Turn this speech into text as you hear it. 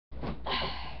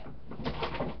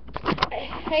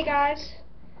Hey guys,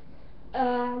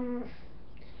 I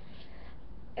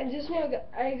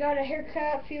got a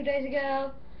haircut a few days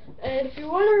ago, and if you're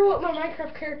wondering what my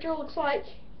Minecraft character looks like,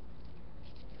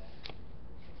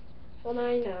 well now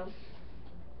you know.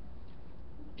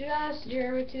 Just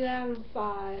Jeremy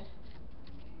 2005.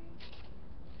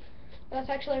 That's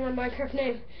actually my Minecraft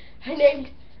name.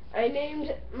 I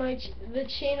named the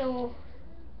channel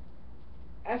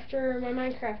after my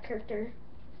Minecraft character.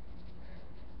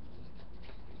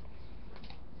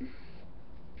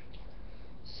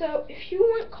 So if you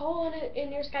want Colin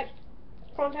in your Skype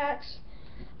contacts,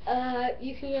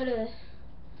 you can go to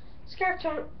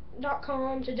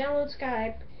Skype.com to download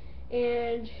Skype,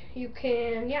 and you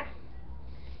can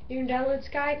download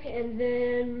Skype, and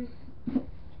then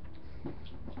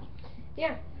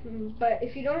but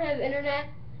if you don't have internet,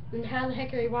 then how the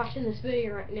heck are you watching this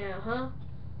video right now,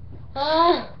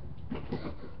 huh?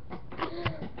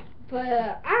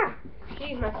 But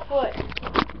geez, my foot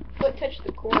touched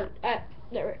the cord.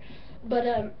 Never. But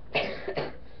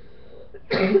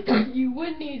you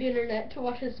would need internet to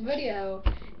watch this video,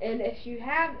 and if you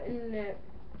have internet,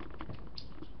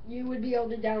 you would be able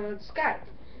to download Skype.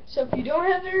 So if you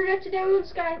don't have internet to download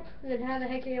Skype, then how the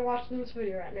heck are you watching this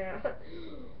video right now?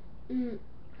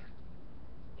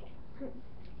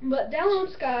 But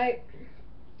download Skype,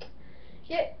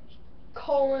 get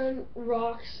Colin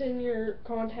Rocks in your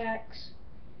contacts,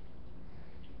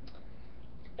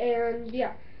 and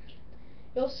yeah,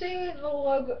 you'll see the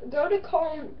logo. Go to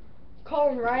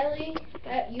Colin Riley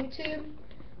at YouTube,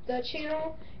 the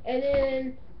channel, and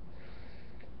then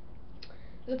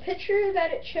the picture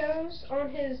that it shows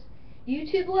on his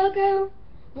YouTube logo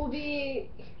will be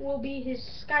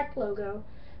his Skype logo.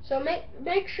 So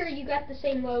make sure you got the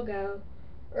same logo,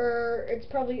 or it's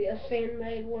probably a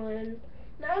fan-made one.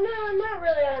 No, not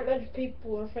really that much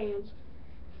people are fans.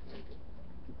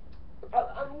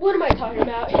 What am I talking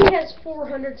about? He has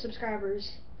 400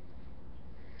 subscribers.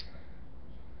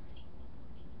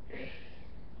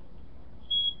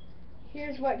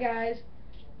 Here's what, guys.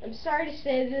 I'm sorry to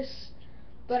say this,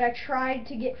 but I tried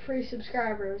to get free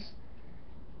subscribers.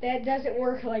 That doesn't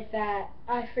work like that.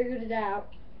 I figured it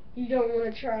out. You don't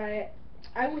want to try it.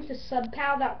 I went to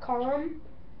subpal.com,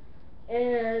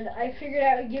 and I figured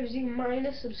out it gives you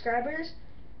minus subscribers,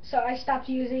 so I stopped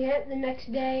using it. The next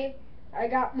day, I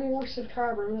got more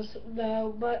subscribers,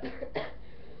 though, but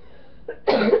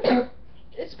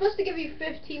it's supposed to give you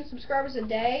 15 subscribers a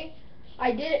day.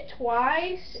 I did it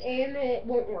twice, and it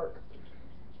won't work.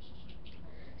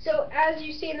 So, as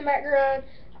you see in the background,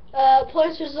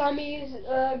 Plants vs. Zombies,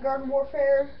 Garden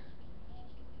Warfare,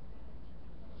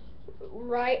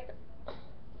 right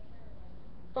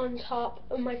on top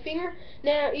of my finger.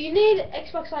 Now, you need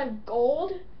Xbox Live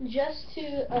Gold just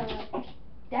to,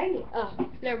 dang it, oh,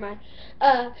 never mind.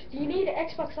 You need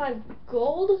Xbox Live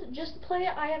Gold just to play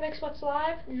it. I have Xbox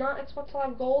Live, not Xbox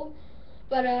Live Gold,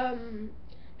 but,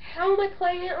 how am I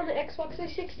playing it on the Xbox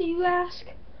 360, you ask?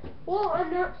 Well,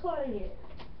 I'm not playing it.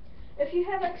 If you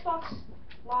have Xbox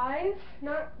Live,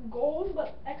 not Gold,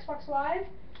 but Xbox Live,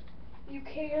 you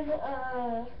can,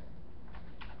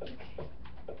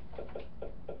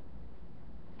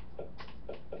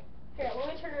 here, let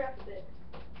me turn it up a bit.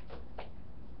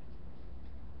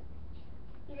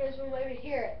 You guys will maybe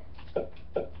hear it.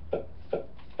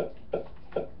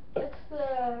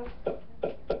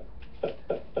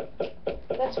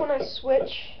 That's when I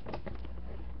switch.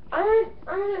 I'm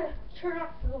gonna turn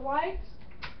off the lights,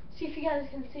 see if you guys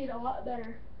can see it a lot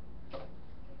better.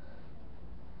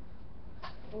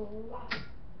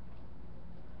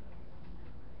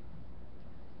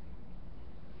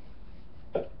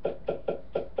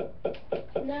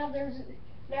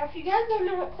 Now if you guys don't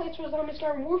know what Plants vs. Zombies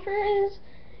Garden Warfare is,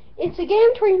 it's a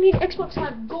game where you need Xbox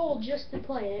Live Gold just to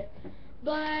play it.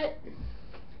 But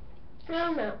I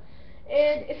don't know.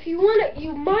 And if you want to,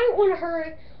 you might want to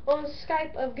hurry on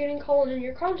Skype of getting Colin in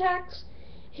your contacts.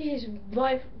 He's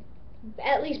my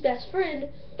at least best friend,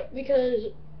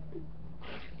 because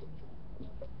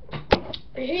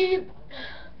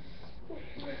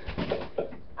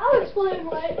I'll explain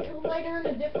later in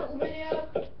a different video.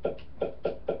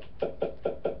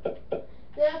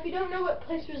 Now, if you don't know what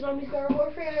Plants vs. Zombies Garden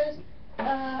Warfare is,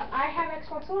 I have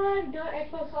Xbox Live, not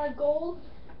Xbox Live Gold,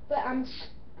 but I'm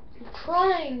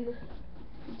trying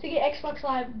to get Xbox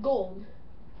Live Gold.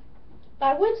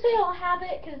 By Wednesday I'll have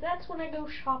it, because that's when I go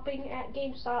shopping at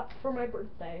GameStop for my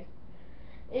birthday.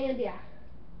 And yeah.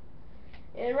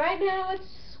 And right now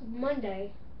it's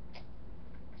Monday.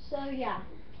 So yeah.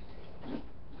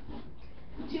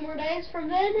 2 more days from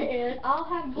then and I'll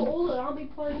have gold, and I'll be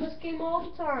playing this game all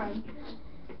the time.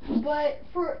 But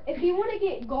if you want to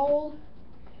get gold,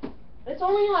 It's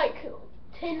only like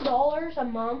 $10 a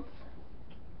month.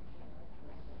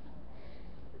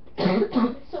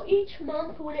 So each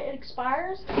month when it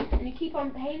expires and you keep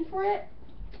on paying for it,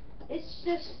 it's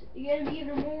just gonna be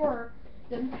even more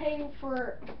than paying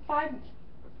for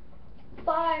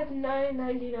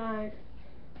 $59.99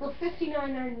 for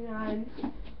 $59.99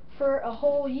 for a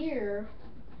whole year.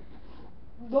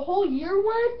 The whole year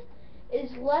one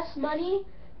is less money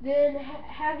than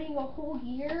having a whole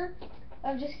year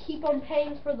of just keep on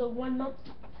paying for the 1 month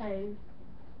thing.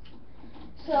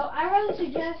 So I rather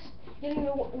suggest getting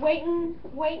the waiting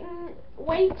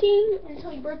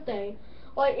until your birthday.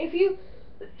 Like if you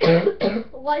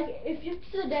like if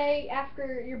it's the day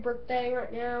after your birthday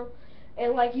right now,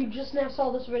 and like you just now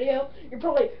saw this video, you're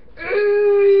probably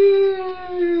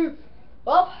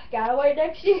well, gotta wait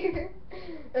next year.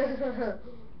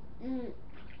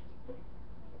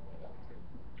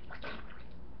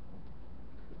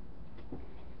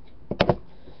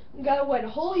 Gotta wait a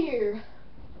whole year.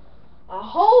 A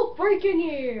whole freaking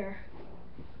year.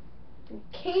 You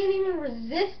can't even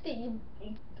resist it.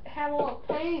 You have a lot of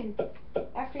pain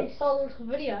after you saw this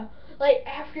video. Like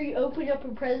after you open up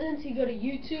your presents, you go to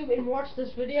YouTube and watch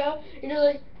this video, and you're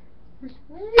like, yeah.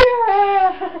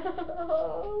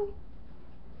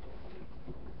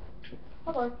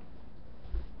 Hold on.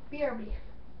 BRB. You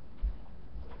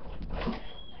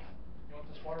want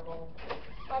this water bottle?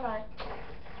 Bye bye.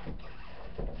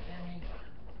 Tammy.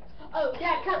 Oh,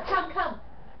 Dad, come.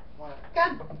 What?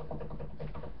 Come.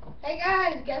 Hey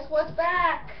guys, guess what's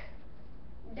back?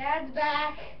 Dad's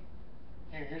back.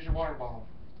 Here's your water bottle.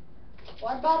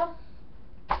 Water bottle?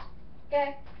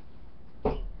 Okay.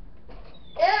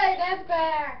 Yay, Dad's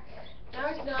back. No,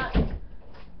 he's not.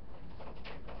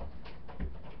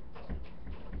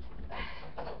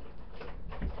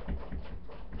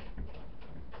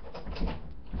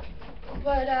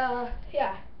 But,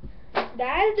 yeah.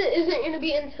 Dad isn't going to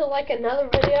be until, like, another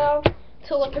video.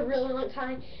 Till, like, a really long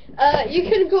time. You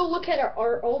can go look at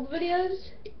our old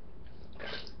videos.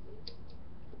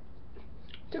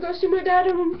 To go see my dad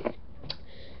in them.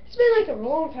 It's been, like, a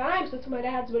long time since my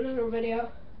dad's been in a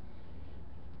video.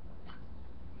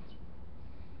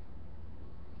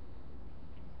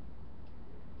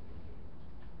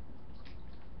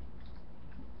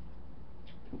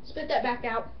 Spit that back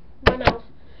out my mouth.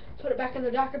 Put it back in the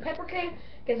Dr. Pepper can,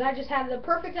 because I just had the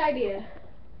perfect idea.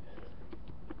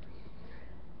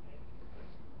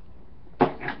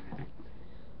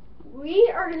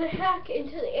 We are going to hack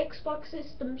into the Xbox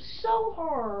system so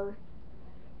hard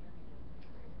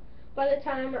by the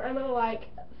time I'm like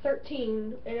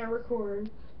 13 and I record.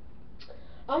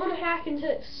 I'm going to hack into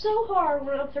it so hard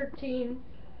when I'm 13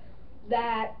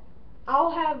 that I'll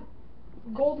have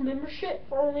gold membership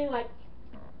for only like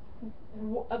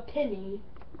a penny.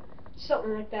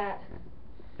 Something like that.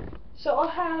 So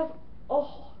I'll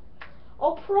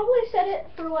probably set it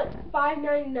for like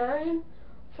 $5.99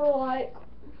 for like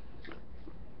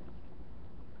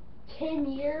 10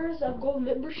 years of gold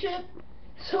membership.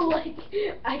 So like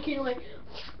I can like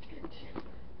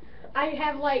I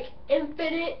have like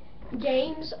infinite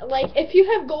games. Like if you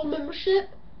have gold membership,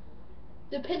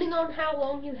 depending on how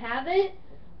long you have it,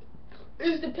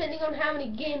 is depending on how many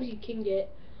games you can get.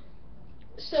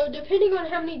 So depending on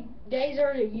how many days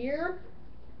are in a year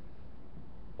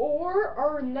or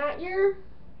are in that year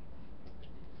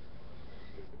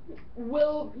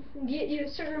will get you a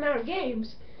certain amount of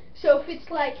games. So if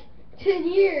it's like 10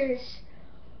 years,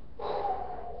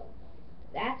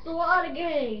 that's a lot of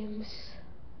games.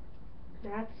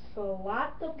 That's a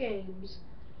lot of games.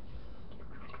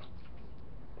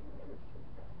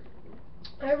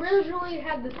 I originally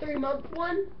had the 3-month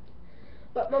one,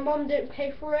 but my mom didn't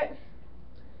pay for it.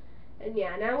 And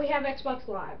yeah, now we have Xbox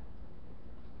Live.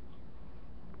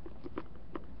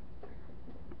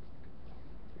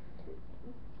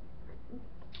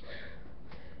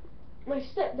 My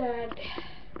stepdad,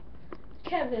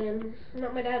 Kevin,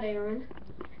 not my dad Aaron.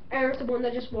 Aaron's the one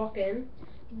that just walked in.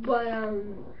 But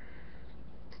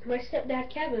my stepdad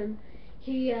Kevin,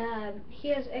 he has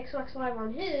Xbox Live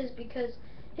on his because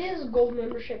his gold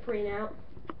membership ran out.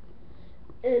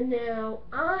 And now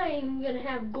I'm gonna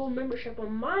have gold membership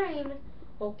on mine,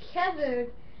 while Kevin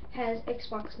has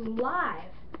Xbox Live.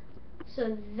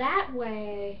 So that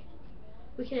way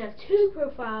we can have 2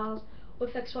 profiles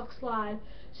with Xbox Live.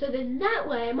 So then that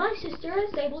way my sister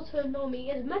is able to know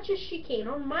me as much as she can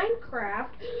on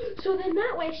Minecraft. So then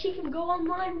that way she can go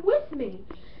online with me.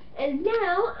 And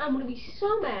now I'm gonna be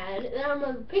so mad that I'm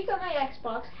gonna pick up my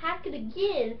Xbox, hack it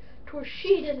again to where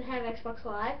she doesn't have Xbox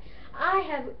Live.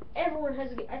 Everyone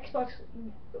has Xbox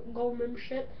Gold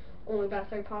membership, only about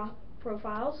 3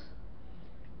 profiles.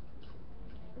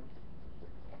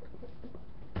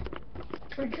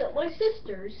 Except my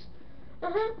sister's.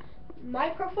 My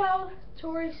profile,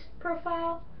 Tori's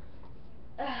profile.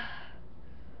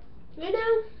 You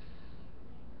know,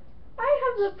 I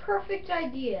have the perfect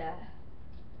idea.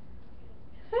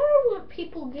 If I don't want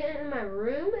people getting in my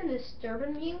room and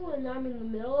disturbing me when I'm in the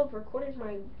middle of recording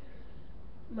my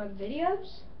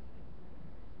videos,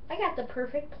 I got the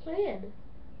perfect plan.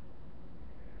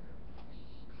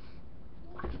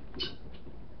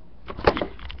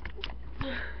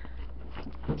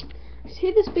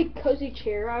 See this big cozy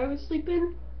chair I was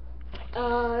sleeping?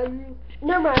 Never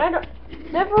mind.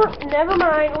 Never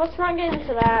mind. Let's not get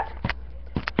into that.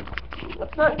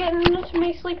 Let's not get into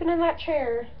me sleeping in that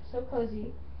chair. So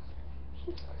cozy.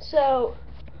 So,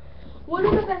 what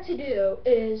I'm about to do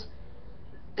is,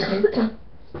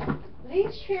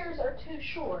 these chairs are too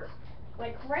short.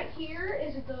 Like right here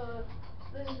is the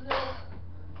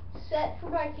set for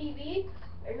my TV,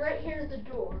 and right here is the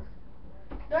door.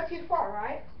 Not too far,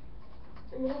 right?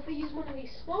 And if we use one of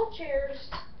these small chairs,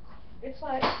 it's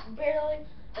like barely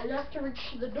enough to reach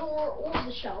the door or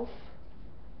the shelf.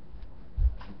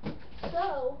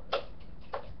 So,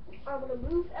 I'm going to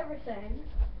move everything,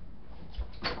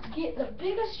 get the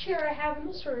biggest chair I have in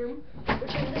this room,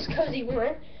 which is this cozy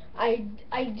one, I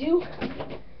do,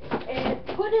 and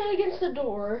put it against the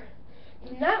door.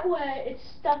 And that way, it's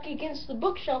stuck against the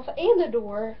bookshelf and the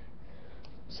door.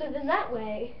 So then that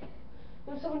way,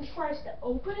 when someone tries to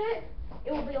open it,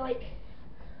 it will be like,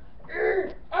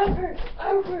 open,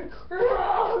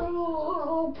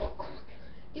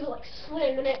 you like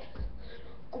slamming it,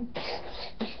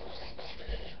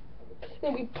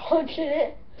 then we punching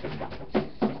it,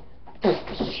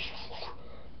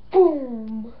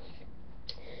 boom.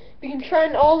 We can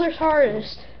try all their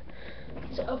hardest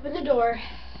to open the door,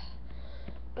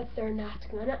 but they're not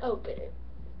gonna open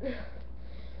it.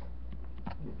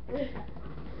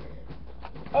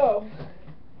 Oh.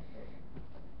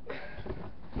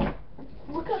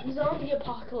 Look up zombie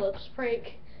apocalypse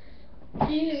prank.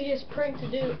 Easiest prank to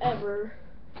do ever.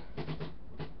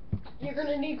 You're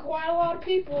gonna need quite a lot of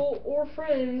people or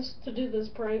friends to do this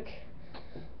prank.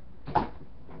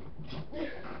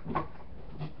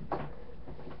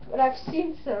 But I've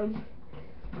seen some.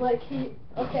 Like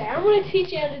okay, I'm gonna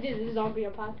teach you how to do the zombie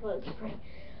apocalypse prank.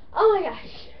 Oh my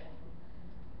gosh.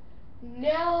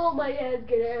 Now my dad's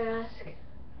gonna ask,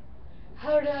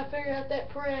 how did I figure out that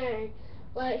prank?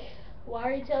 Like, why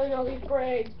are you telling all these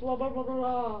pranks? Blah, blah, blah, blah,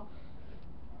 blah.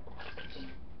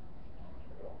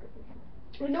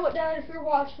 You know what, Dad? If you're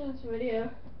watching this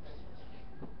video,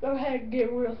 go ahead and give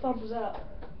it a real thumbs up.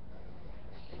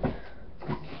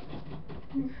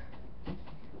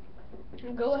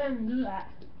 Go ahead and do that.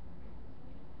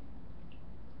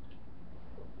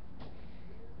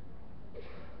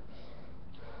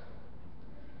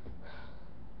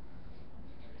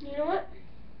 You know what?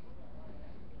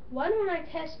 Why don't I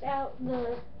test out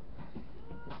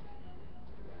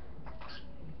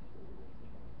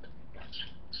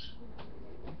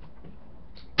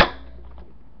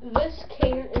this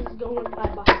can is going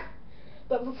bye-bye.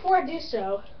 But before I do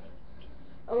so,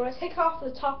 I'm going to take off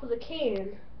the top of the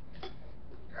can.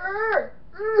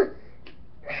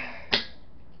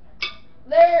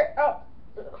 There. Oh.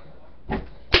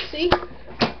 See?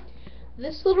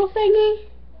 This little thingy?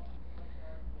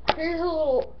 Here's a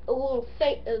little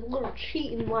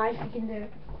cheat in life you can do.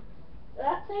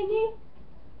 That thingy,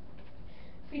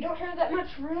 if you don't have that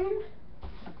much room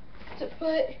to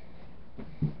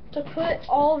put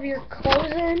all of your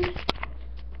clothes in,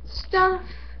 stuff,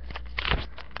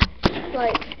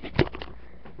 like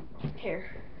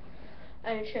here,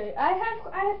 I can show you. I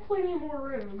have plenty more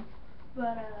room,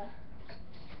 but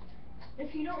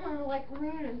if you don't want to like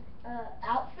ruin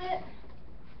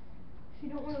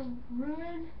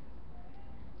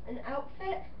an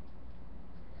outfit,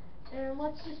 and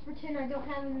let's just pretend I don't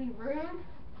have any room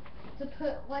to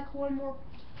put like one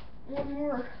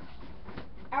more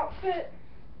outfit,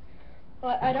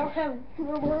 but I don't have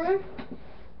no more room.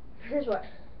 Here's what.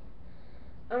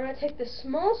 I'm gonna take the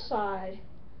small side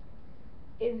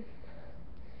and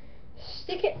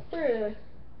stick it through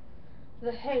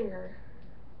the hanger.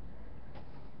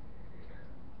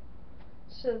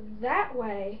 So that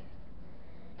way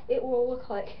it will look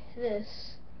like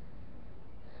this.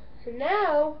 And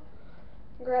now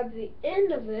grab the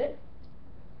end of it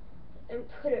and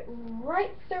put it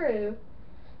right through.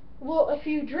 Well, if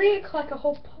you drink like a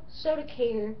whole soda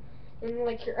can and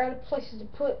like you're out of places to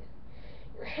put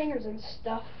your hangers and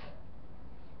stuff,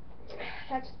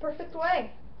 that's the perfect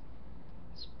way.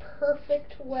 It's a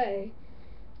perfect way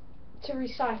to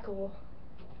recycle.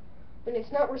 And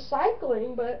it's not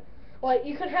recycling, but like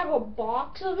you could have a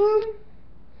box of them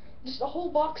just a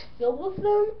whole box filled with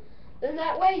them. Then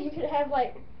that way you could have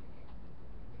like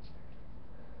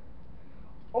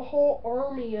a whole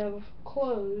army of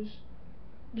clothes,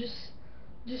 just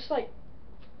like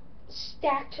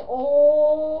stacked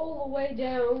all the way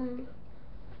down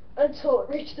until it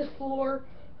reached the floor,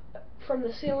 from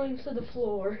the ceiling to the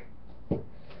floor.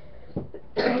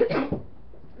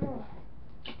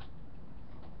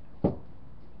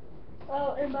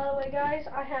 Oh, and by the way, guys,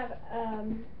 I have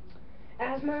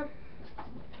asthma,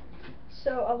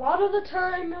 so a lot of the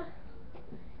time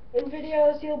in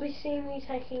videos you'll be seeing me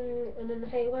taking an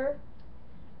inhaler.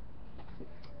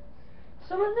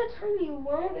 Some of the time you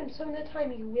won't, and some of the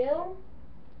time you will,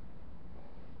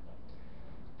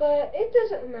 but it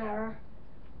doesn't matter.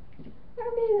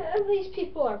 I mean, at least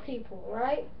people are people,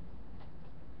 right?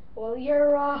 Well,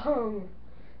 you're wrong.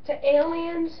 To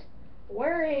aliens,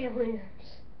 we're aliens.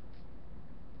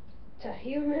 To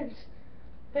humans,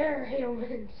 they're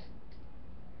humans.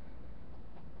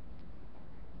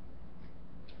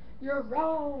 You're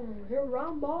wrong. You're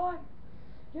wrong, boy.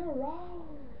 You're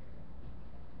wrong.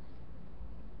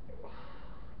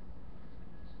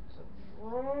 It's the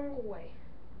wrong way.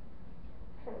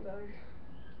 Hold on.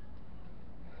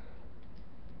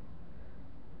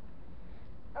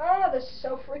 Oh, this is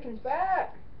so freaking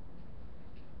fat.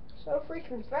 So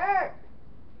freaking fat.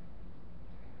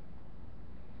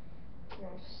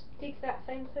 I'll stick that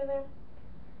thing through there.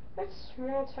 That's a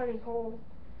small, tiny hole.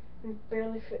 And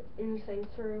barely fit anything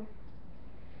through.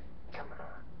 Come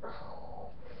on. Oh.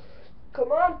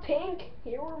 Come on, Pink.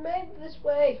 You were made this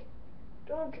way.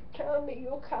 Don't tell me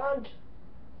you can't.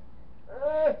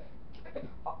 Oh,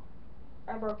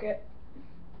 I broke it.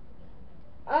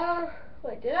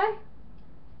 Wait, did I?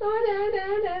 No, I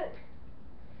didn't.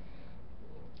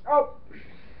 Oh.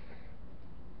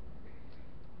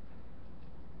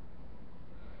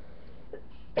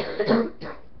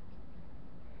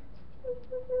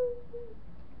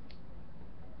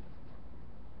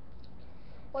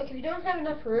 Like, if you don't have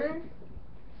enough room,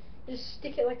 just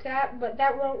stick it like that, but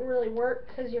that won't really work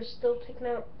because you're still taking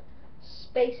out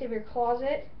space of your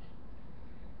closet.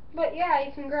 But yeah,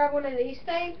 you can grab one of these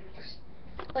things,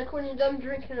 like when you're done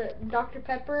drinking a Dr.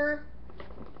 Pepper.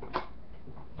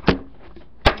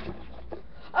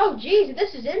 Oh geez,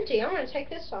 this is empty. I'm gonna take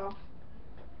this off.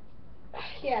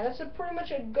 Yeah, that's pretty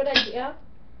much a good idea.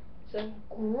 It's a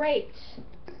great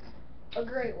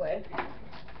way.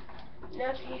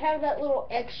 Now if you have that little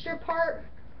extra part,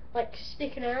 like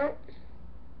sticking out,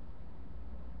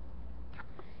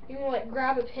 you can like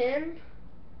grab a pin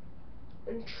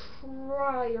and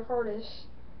try your hardest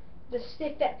to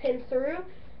stick that pin through,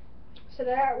 so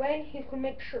that way you can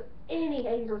make sure any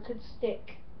hanger could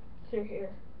stick through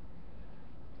here.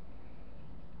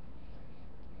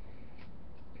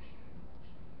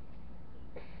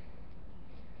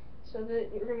 So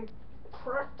that you're going to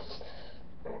practice.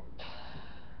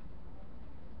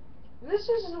 This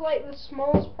is like the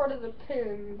smallest part of the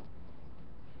pin.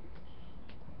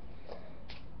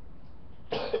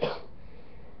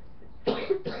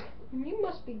 You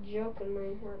must be joking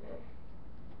me right now.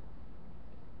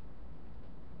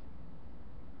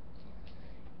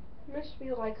 You must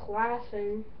be like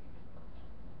laughing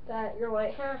that you're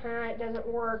like, haha, it doesn't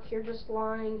work, you're just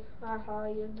lying,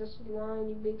 haha, you're just lying,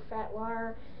 you big fat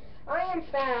liar. I am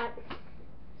fat.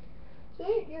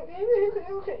 See,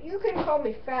 you can call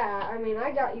me fat. I mean,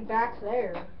 I got you back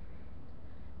there.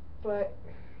 But,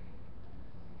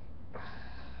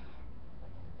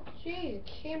 geez, I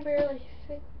can barely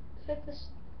fit this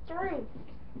through.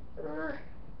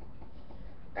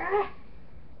 Ah.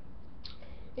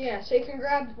 Yeah, so you can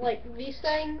grab, like, these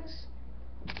things.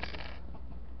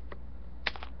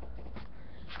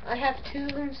 I have 2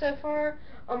 of them so far.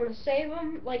 I'm gonna save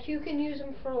them. Like, you can use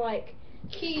them for, like,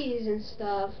 keys and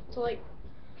stuff. To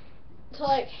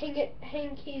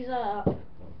hang keys up.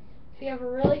 If you have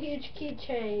a really huge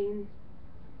keychain,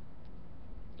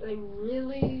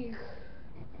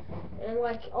 and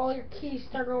like all your keys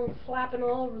start going flapping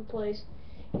all over the place,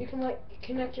 you can like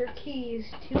connect your keys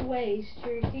 2 ways to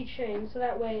your keychain, so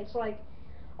that way it's like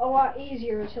a lot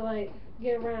easier to like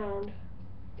get around.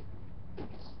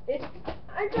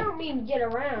 I don't mean get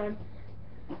around.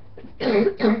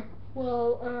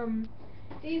 Well,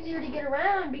 it's easier to get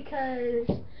around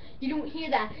because you don't hear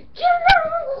that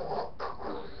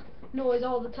noise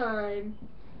all the time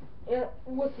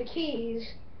with the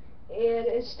keys, and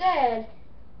instead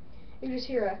you just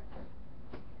hear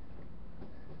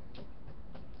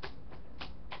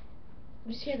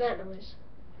that noise.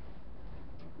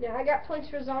 Now I got Plants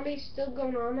vs Zombies still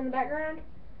going on in the background.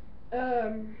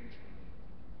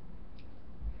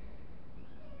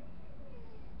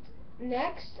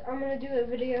 next, I'm gonna do a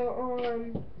video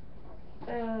on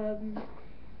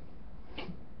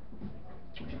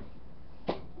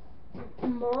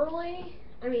Marley.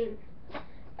 I mean,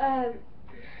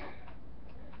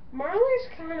 Marley's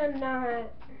kind of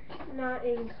not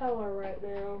in color right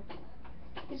now.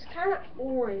 He's kind of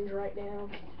orange right now.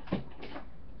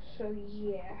 So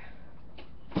yeah,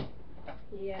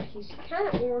 he's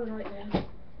kind of orange right now.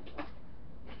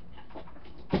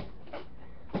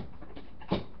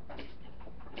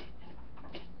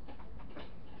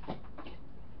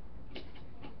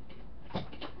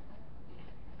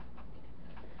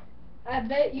 I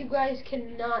bet you guys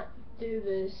cannot do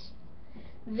this.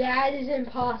 That is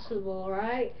impossible,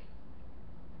 right?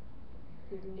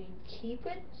 You need to keep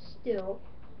it still.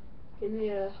 You need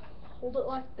to hold it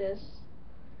like this.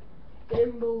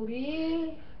 And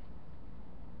believe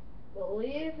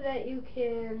that you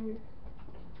can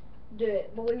do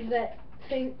it. Believe that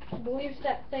things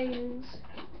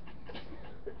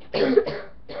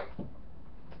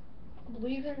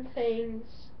believe in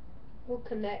things will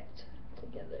connect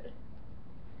together.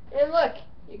 And look,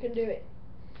 you can do it.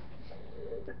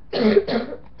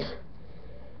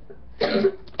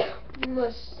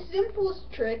 The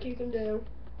simplest trick you can do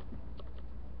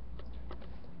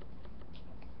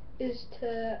is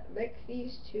to make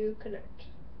these two connect.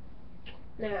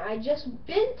 Now I just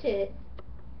bent it,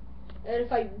 and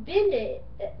if I bend it,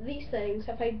 these things,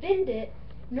 if I bend it,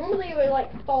 normally it would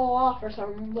like fall off or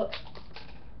something. Look.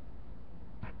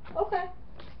 Okay.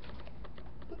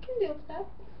 We can deal with that.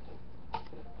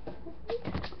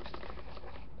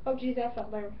 Oh geez, that fell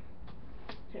down.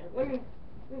 Here, let me.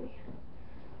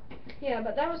 Yeah,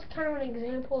 but that was kind of an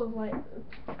example of like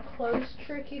a close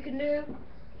trick you can do.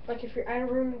 Like if you're out of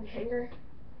room and hanger.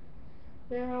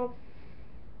 Now,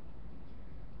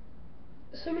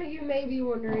 some of you may be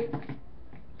wondering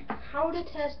how to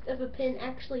test if a pen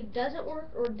actually doesn't work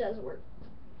or does work.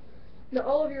 Now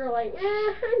all of you are like,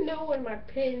 I know when my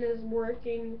pen is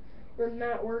working or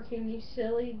not working, you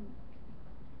silly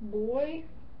boy.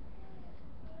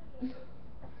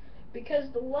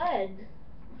 Because the lead.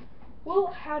 Well,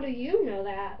 how do you know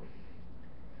that?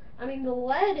 I mean, the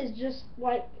lead is just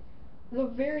like the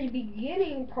very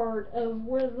beginning part of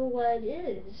where the lead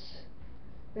is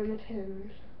in the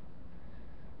pen.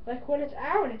 Like when it's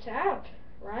out,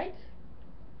 right?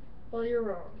 Well, you're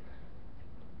wrong.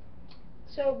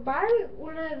 So buy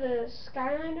one of the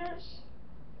Skylanders.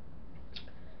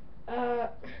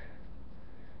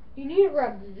 You need to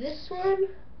grab this one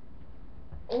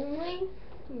only.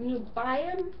 You buy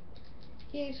him.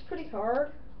 He's pretty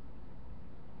hard.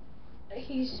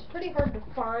 He's pretty hard to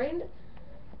find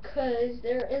because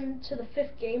they're into the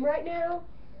 5th game right now.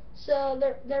 So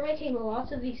they're making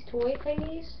lots of these toy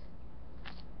thingies,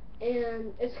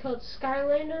 and it's called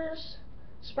Skylanders,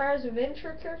 Spyro's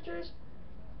Adventure characters.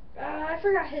 I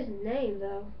forgot his name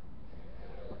though.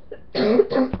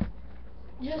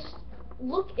 Just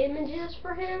look images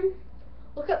for him.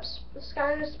 Look up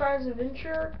Skylanders, Spyro's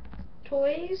Adventure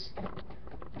toys,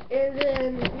 and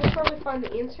then you'll probably find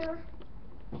the answer.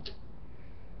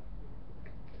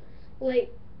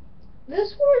 Like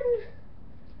this one,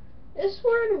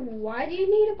 why do you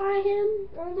need to buy him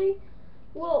only?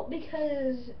 Well,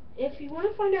 because if you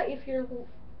want to find out if your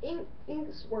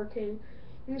ink's working,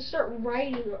 you can start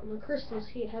writing on the crystals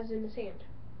he has in his hand.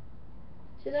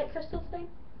 See that crystal thing?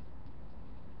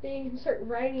 Then you can start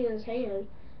writing in his hand.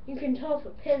 You can tell if a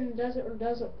pen doesn't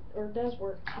or does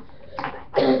work.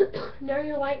 Now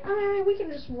you're like, we can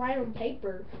just write on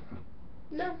paper.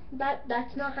 No,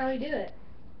 that's not how you do it.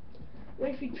 But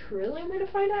if you truly want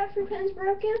to find out if your pen's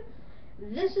broken,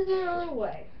 this is another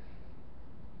way.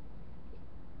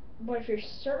 But if you're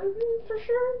certain for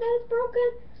sure that it's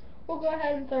broken, we'll go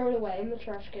ahead and throw it away in the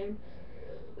trash can.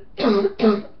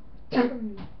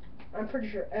 I'm pretty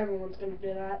sure everyone's gonna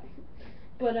do that.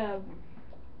 But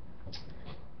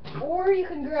or you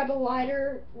can grab a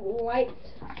lighter, light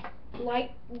the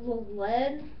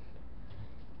lead,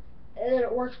 and then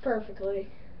it works perfectly.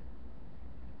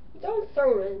 Don't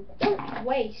throw it in. Don't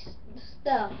waste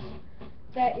stuff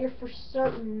that you're for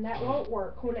certain that won't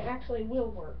work when it actually will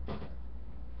work.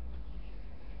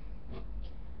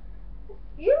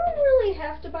 You don't really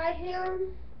have to buy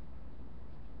him.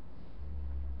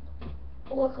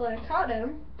 Luckily I caught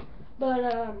him,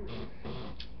 but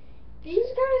these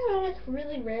guys are like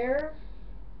really rare.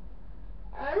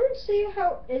 I don't see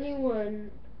how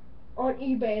anyone on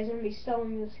eBay is going to be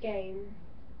selling this game.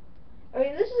 I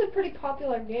mean, this is a pretty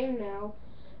popular game now.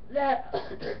 That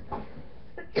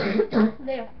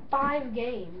they have 5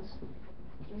 games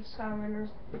in Skylanders.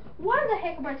 Why the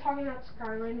heck am I talking about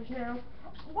Skylanders now?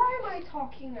 Why am I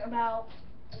talking about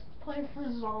playing for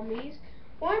zombies.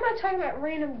 Why am I talking about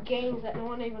random games that no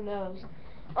one even knows?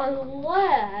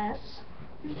 Unless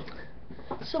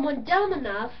someone dumb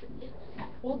enough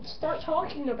will start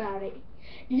talking about it.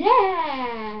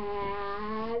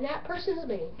 Yeah, that person's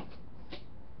me.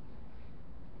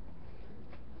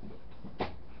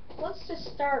 Let's just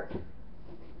start.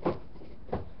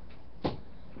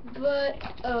 But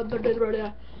I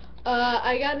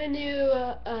got a new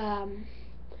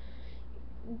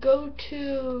go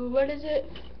to, what is it?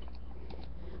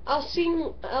 I'll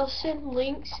send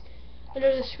links in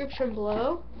the description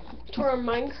below to our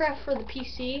Minecraft for the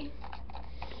PC.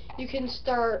 You can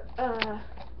start to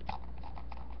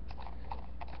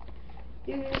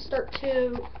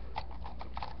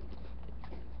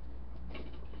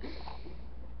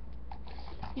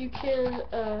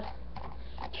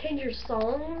change your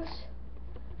songs.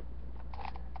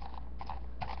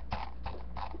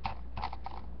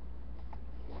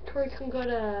 Or you can go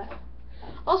to,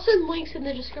 I'll send links in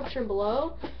the description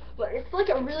below, but it's like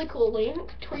a really cool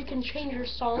link to where you can change your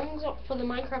songs for the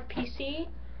Minecraft PC,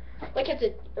 like it's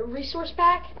a resource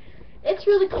pack. It's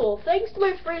really cool. Thanks to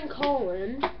my friend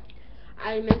Colin,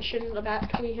 I mentioned about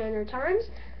 200 times.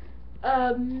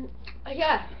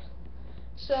 Yeah,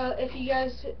 so if you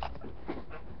guys,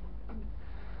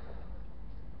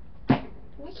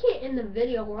 we can't end the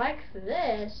video like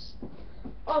this.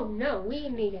 Oh no, we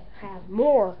need to have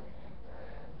more.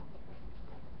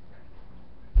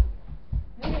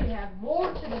 We need to have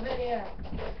more to the video.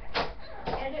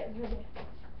 Edit video.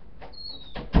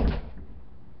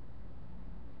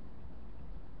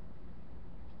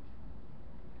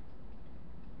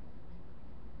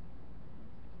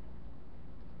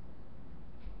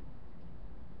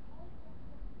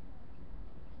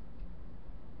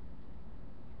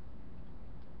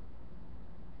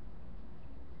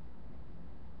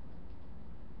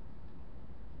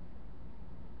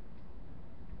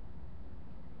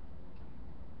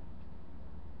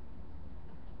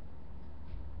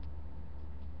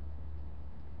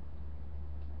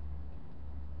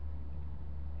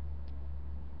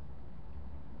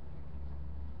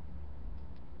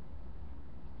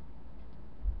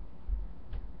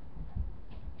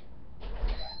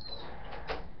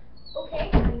 Okay,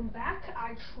 I'm back.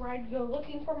 I tried to go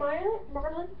looking for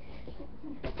Marlon,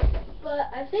 but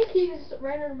I think he's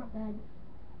right under my bed.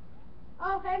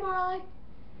 Oh, hey Marley.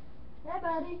 Hey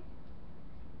buddy.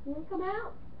 You wanna come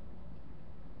out?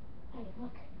 Hey,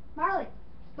 look. Marley,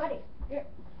 buddy, here.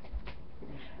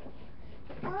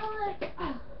 Marley.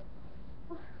 Oh.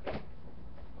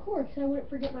 Of course, I wouldn't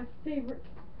forget my favorite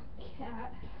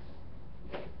cat.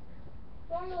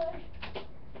 Marley.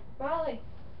 Marley.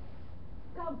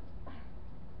 Come.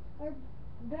 I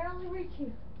barely reach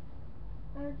you.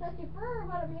 I'm gonna touch your fur,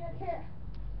 but I mean I can't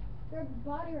grab your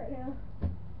body right now.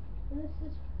 And this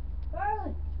is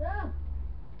Marley, stop!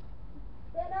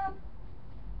 Stand up!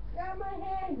 Grab my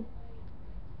hand!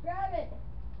 Grab it!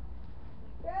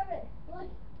 Grab it! Look!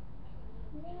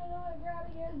 You don't know what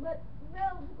grabbing is, but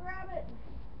Bill, grab it!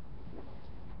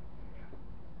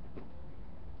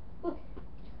 Look!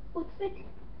 Look, sick!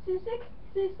 See sick?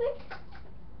 See sick?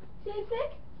 See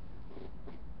sick?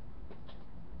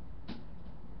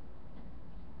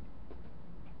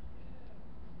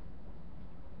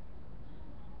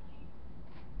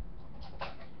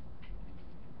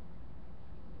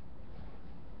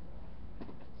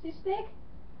 You sick?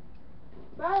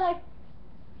 Marley,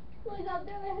 please don't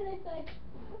do anything.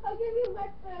 I'll give you my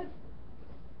food.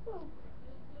 Oh.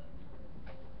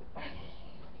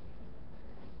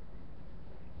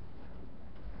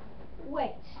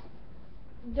 Wait.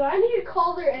 Do I need to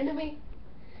call their enemy?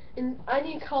 And I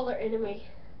need to call their enemy.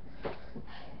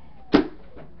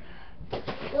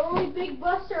 The only big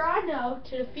buster I know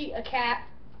to defeat a cat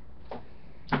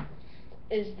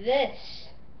is this.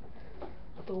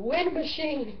 The wind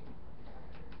machine.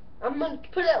 I'm gonna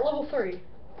put it at level 3.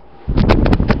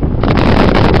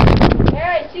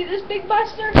 Alright, see this big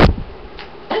buster?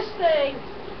 This thing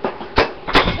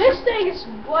is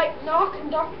like knocking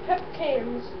Dr. Pepper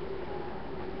cans.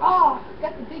 Oh,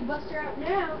 got the big buster out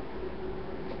now.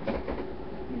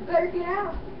 You better get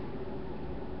out.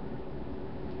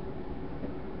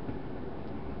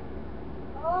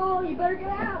 Oh, you better get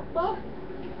out, Buck.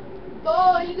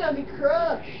 Oh, you're gonna be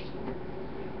crushed.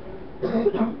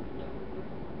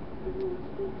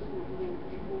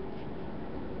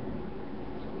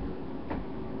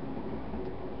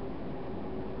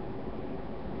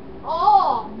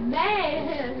 Oh,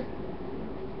 man.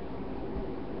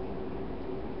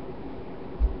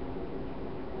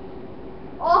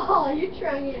 Oh, you're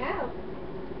trying it out.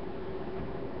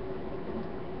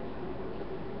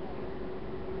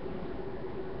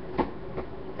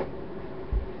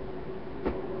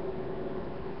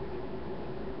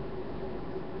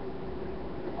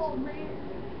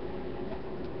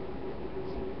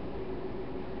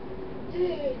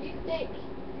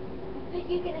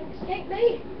 you can escape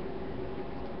me.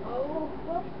 Oh,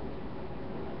 well.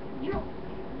 You don't.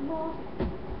 No.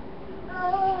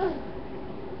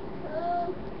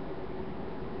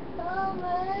 Come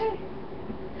here.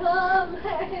 Come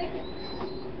here.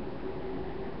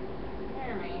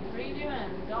 Jeremy, what are you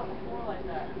doing? Don't before like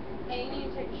that. Hey, you need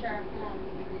to take a shower. Come on.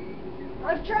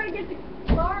 I'm trying to get to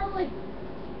Marley.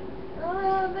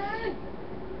 Oh, man.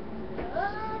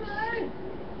 Oh, man.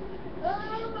 Oh,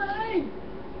 man.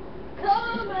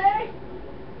 Come here.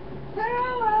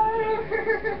 Power.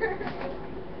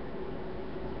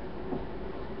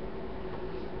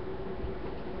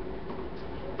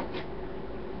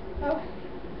 Oh.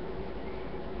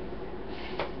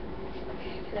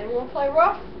 Today we'll play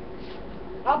rough.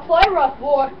 I'll play rough,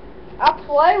 boy. I'll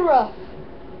play rough.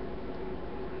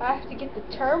 I have to get the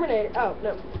Terminator. Oh,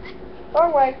 no.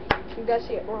 Wrong way. You guys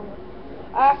see it wrong way.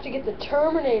 I have to get the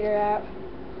Terminator out.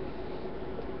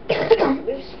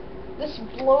 this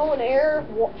blowing air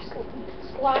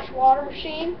slash water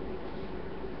machine.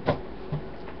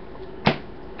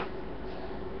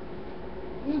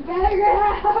 You better get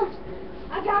out!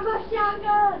 I got my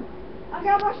shotgun! I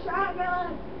got my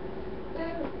shotgun!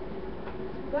 Boom!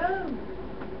 Boom!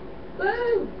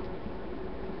 Boom!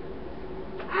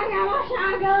 I got my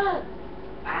shotgun!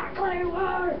 I clear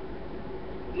water!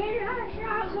 Get your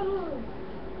shotgun!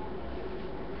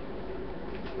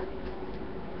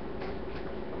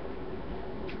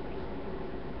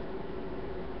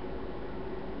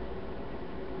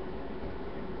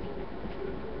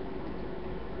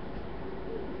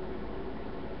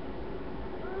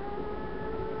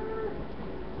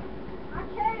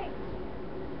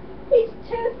 He's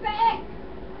too fat!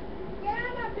 Get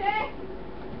out of my back!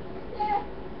 Yeah!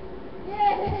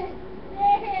 Yeah!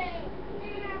 Yeah!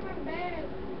 Get out of my back!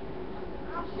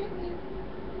 I'll shoot you!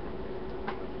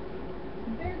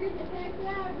 You better get the heck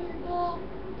out of here, Bull!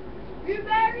 You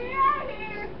better get out of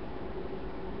here!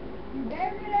 You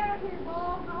better get out of here, Bull!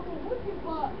 I'm gonna whoop your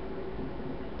butt!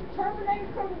 Terminator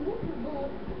come and whoop your butt!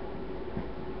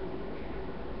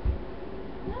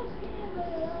 Let's get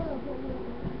it up!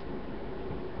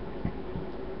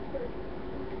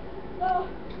 Oh,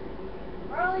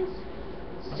 Marley's,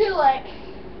 it's too late.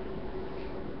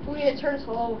 We need to turn this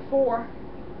to level 4.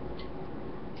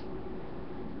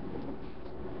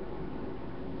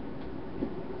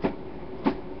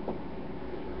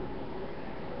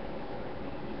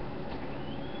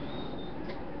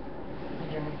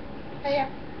 Jimmy. Hey, yeah.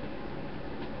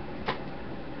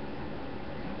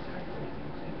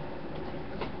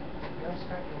 You're on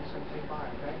Skype and you said say bye,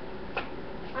 okay?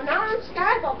 I'm not on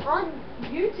Skype, I'm on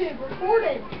YouTube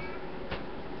recording.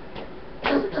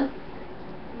 I'm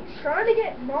trying to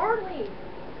get Marley.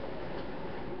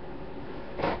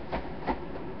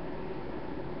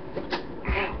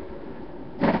 Ow.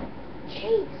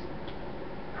 Jeez.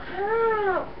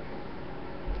 Ow.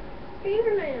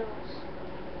 Fingernails.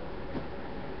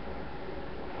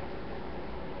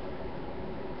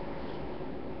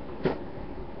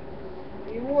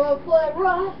 You wanna play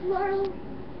rough, Marley?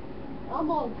 I'm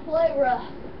gonna play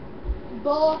rough,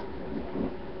 boy.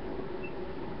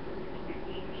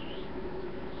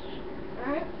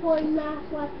 I ain't playing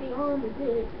nice like the Army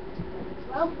did.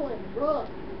 I'm playing rough,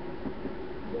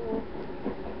 boy.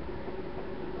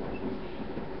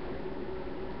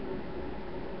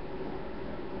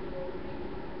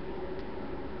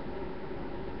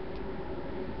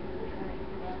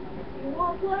 You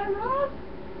wanna play rough?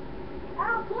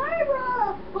 I'll play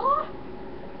rough, boy.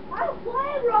 I'll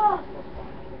play rough.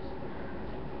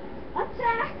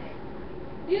 Attack!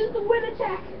 Use the wind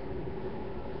attack!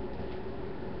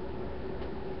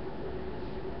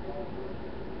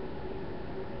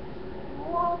 You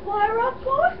wanna play rough,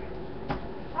 boy?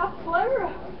 I'll play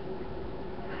rough.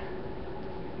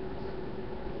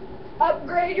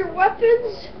 Upgrade your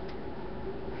weapons.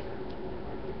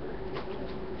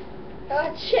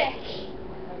 Check.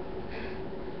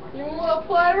 You wanna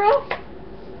play rough?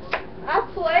 I'll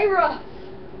play rough.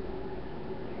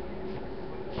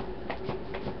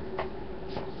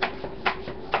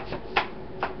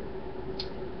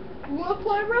 You wanna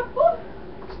play rough, boy?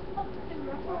 Play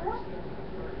rough.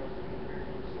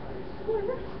 Play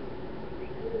rough.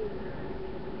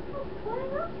 Play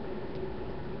rough.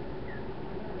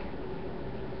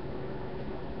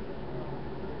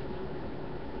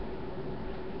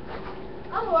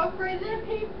 I'm gonna upgrade them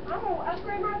people. I'm gonna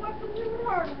upgrade my weapons even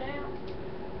harder now.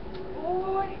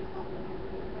 Boy,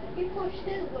 he pushed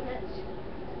his limits.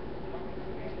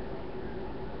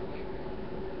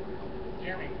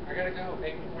 Jeremy, I gotta go.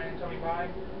 Hey, can you come in and tell me bye?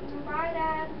 Bye,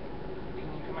 Dad. Can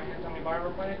you come in here and tell me bye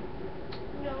real quick?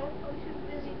 No, I'm too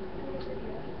busy doing a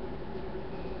video.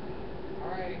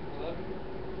 Alright, I love you.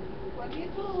 Love you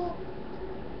too.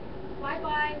 Bye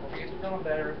bye. Hope you're feeling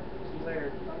better. See you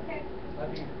later. Okay.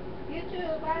 Love you. You too.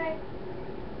 Bye.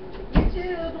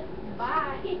 YouTube.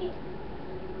 Bye.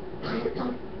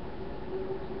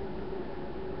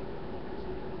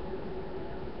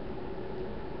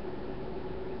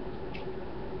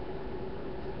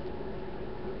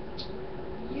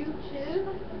 YouTube.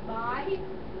 Bye.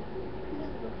 This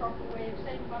is the proper way of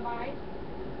saying bye bye.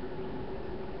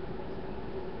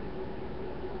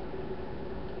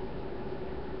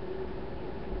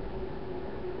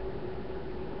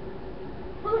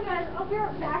 Well guys, I'll be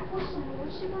right back with some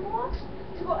more super blocks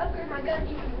to go upgrade my gun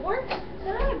even more.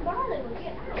 Then I can finally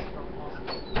get out.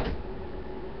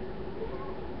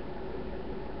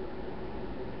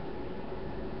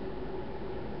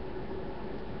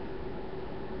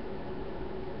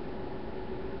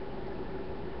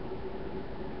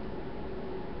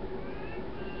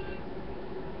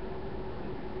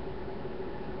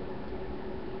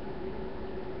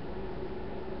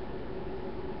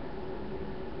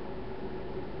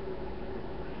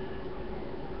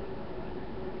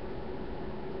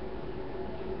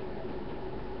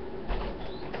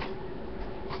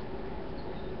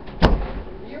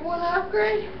 You want to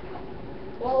upgrade?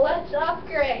 Well, let's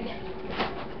upgrade.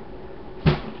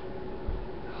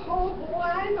 Oh boy,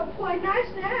 I'm gonna play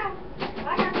nice now.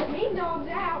 I got the mean dogs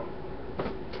out.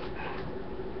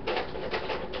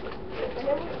 I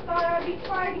never thought I'd be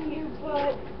fighting you,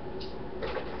 but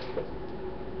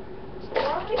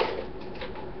sorry.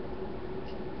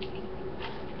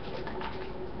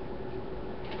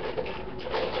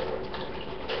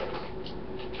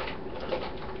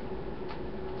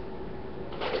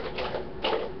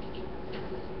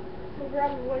 I'll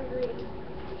grab one green.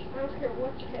 I don't care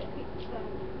what the heck people say.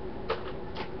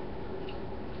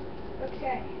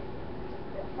 Okay.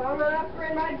 If I'm gonna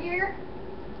upgrade my gear,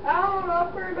 I want to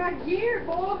upgrade my gear,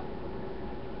 boy.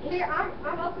 Here,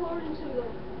 I'm uploading to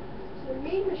the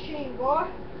Mean Machine, boy.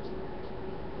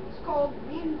 It's called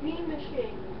Mean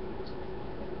Machine.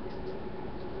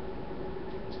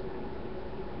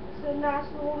 It's a nice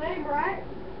little name, right?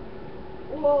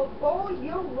 Well, boy,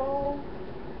 you're wrong.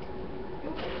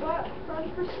 You're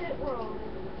 100% wrong.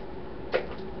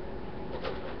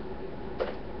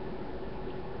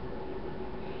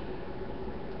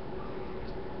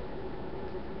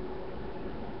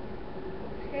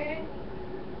 Okay.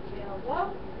 Yellow.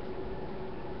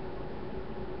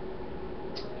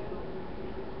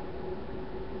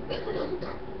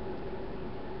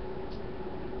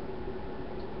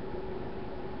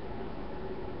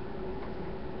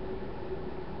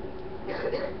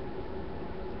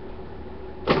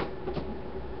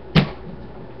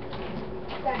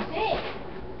 That's it.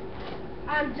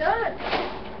 I'm done.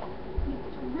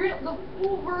 The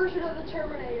full version of the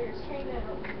Terminators came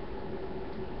out.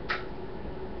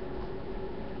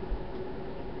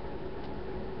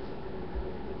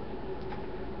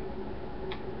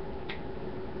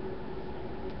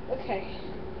 Okay.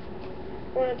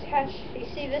 I'm going to attach, you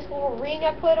see this little ring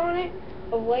I put on it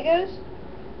of Legos?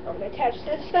 I'm going to attach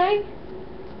this thing.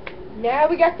 Now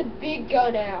we got the big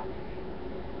gun out.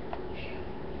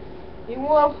 You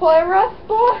want to play rough,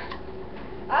 boy?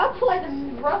 I'll play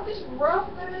the roughest rough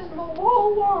there is in the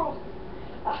whole world.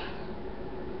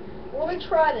 Let me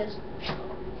try this.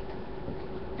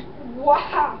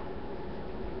 Wow.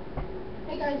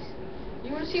 Hey guys,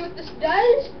 you want to see what this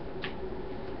does?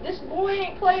 This boy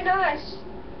ain't play nice.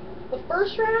 The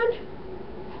first round,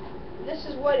 this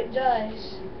is what it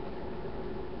does.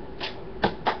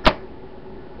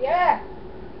 Yeah.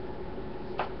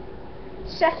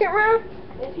 Second round,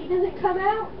 if he doesn't come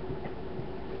out,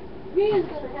 he is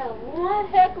going to have one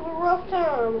heck of a rough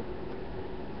time.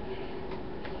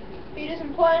 If he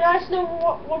doesn't play nice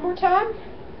one more time,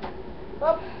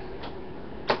 well,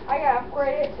 I got to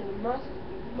upgrade it to the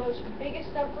most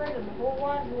biggest upgrade in the whole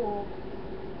wide world.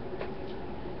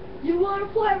 You want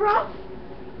to play rough?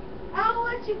 I'll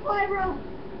let you play rough.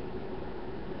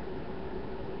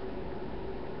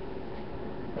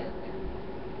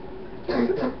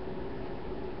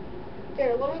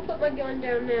 Here, let me put my gun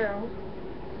down now.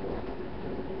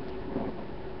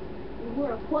 You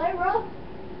want to play rough?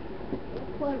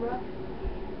 Let's play rough.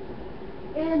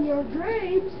 In your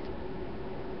dreams.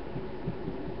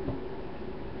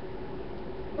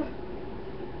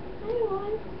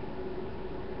 Anyway.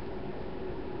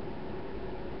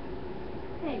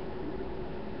 Hey.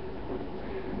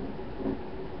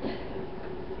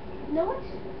 You know what?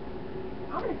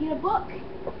 I'm going to get a book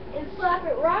and slap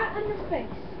it right on your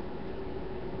face.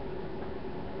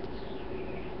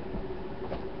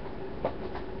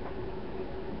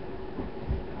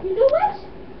 You know what?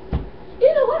 You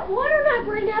know what? Why don't I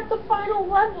bring out the final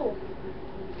level?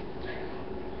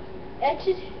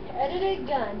 Edited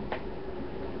gun.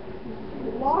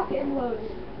 Lock and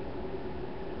loaded.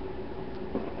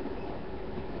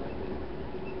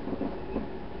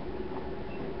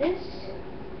 This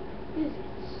is it.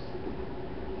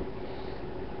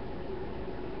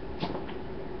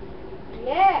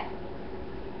 Yeah,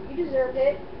 you deserved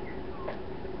it.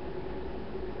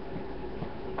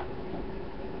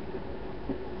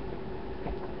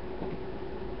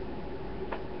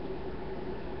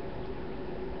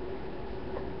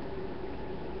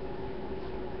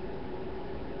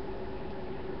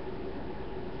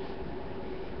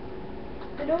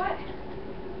 You know what?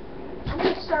 I'm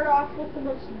going to start off with the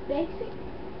most basic.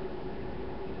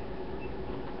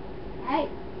 Hey,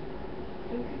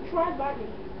 you can try by me.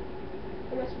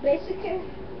 The most basic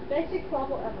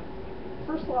level ever.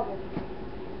 First level.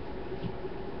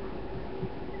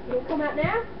 It'll come out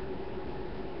now.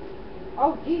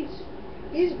 Oh, jeez.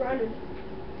 He's running.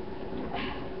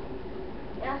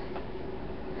 Yeah.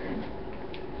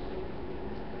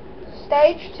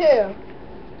 Stage 2.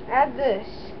 Add this.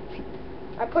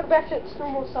 I put it back to its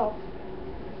normal self.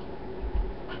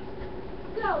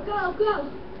 Go, go,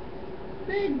 go!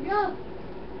 Ben, go!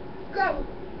 Go!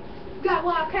 We got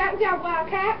Wildcat, we got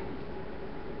Wildcat!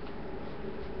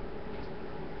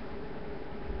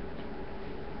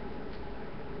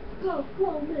 Go,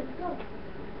 go, man, go!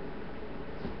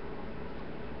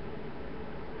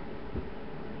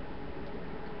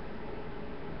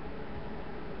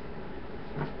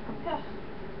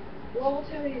 Level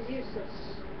 2 is useless.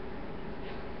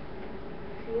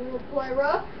 If you want to play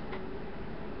rough,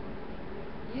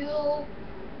 you'll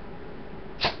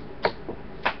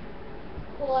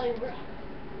play rough.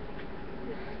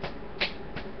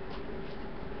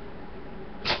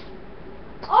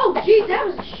 Oh, geez, that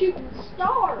was a shooting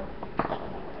star.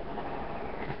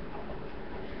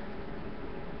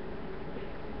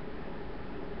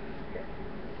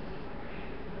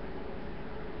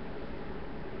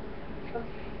 Okay.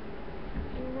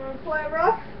 You want to play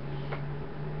rough?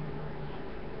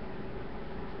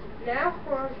 Now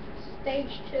for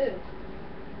stage 2,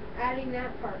 adding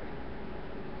that part.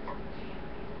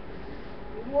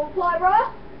 You want to play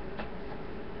rough?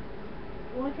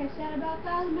 Like I said about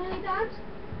 1,000 many times,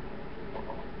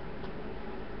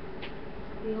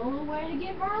 the only way to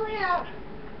get Marley out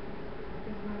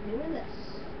is by doing this.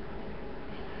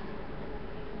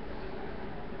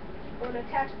 I'm going to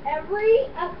attach every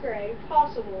upgrade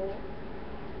possible.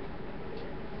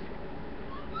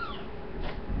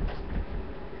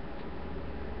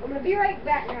 I'm going to be right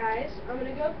back, guys. I'm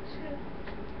going to go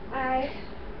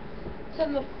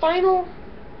to the final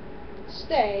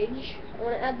stage. I'm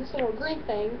going to add this little green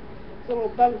thing, this little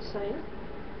bonus thing.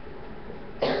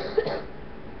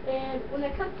 And when I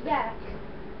come back,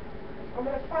 I'm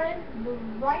going to find the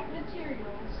right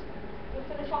materials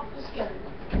to finish off this gun.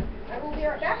 I will be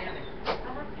right back. You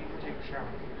can take a shower.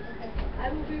 Okay. I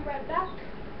will be right back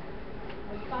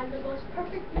and find the most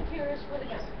perfect materials for the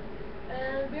gun.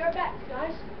 And be right back,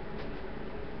 guys.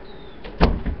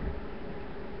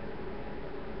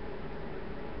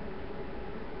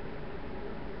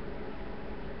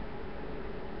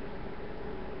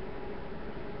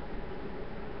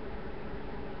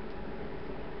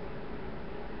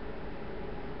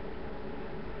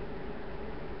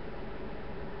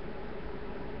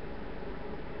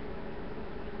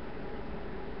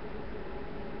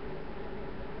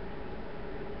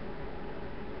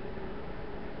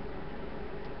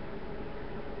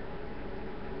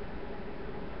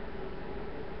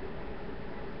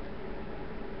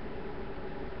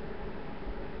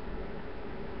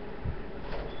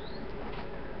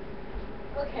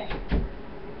 Okay.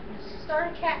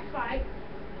 Start a cat fight.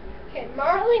 Okay,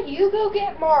 Marley, you go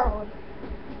get Marlon.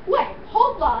 Wait,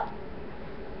 hold up.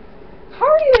 How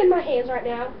are you in my hands right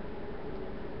now?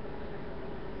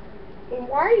 And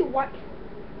why are you what?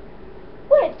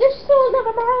 Wait, there's still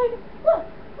another Marley. Look,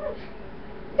 look.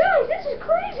 Guys, this is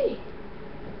crazy.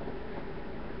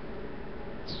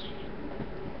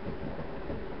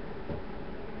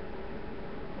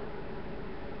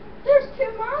 There's 2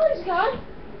 Marleys gone.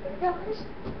 Guys,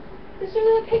 as soon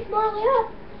as I pick Marley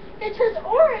up, it turns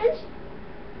orange,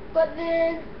 but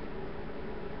then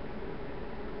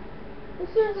as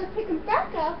soon as I pick him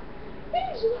back up, he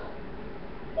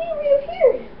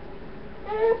reappeared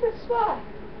in a different spot.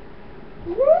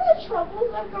 You know the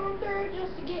troubles I've gone through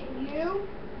just to get you?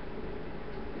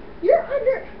 You're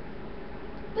under...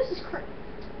 This is crazy.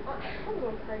 I'm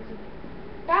going crazy.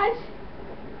 Guys,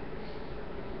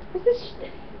 is this...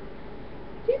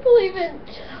 Do you believe in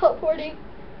teleporting?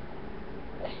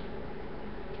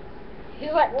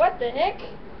 He's like, what the heck?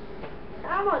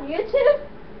 I'm on YouTube?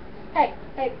 Hey,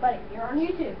 buddy, you're on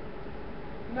YouTube.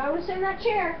 You might want to sit in that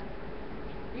chair.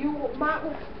 You might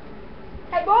want.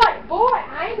 Hey, boy,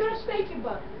 I ain't gonna spank you,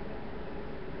 bud.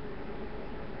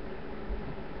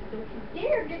 Don't you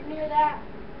dare get near that.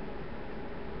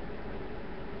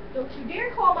 Don't you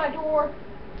dare call my door.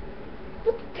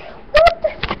 What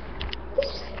the?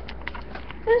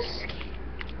 This.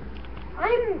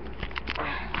 I'm.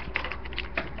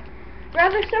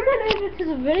 Rather someone add it to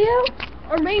the video,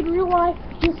 or maybe real life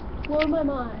just blow my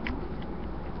mind.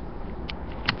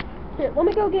 Here, let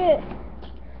me go get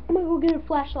a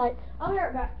flashlight. I'll be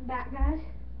right back, guys.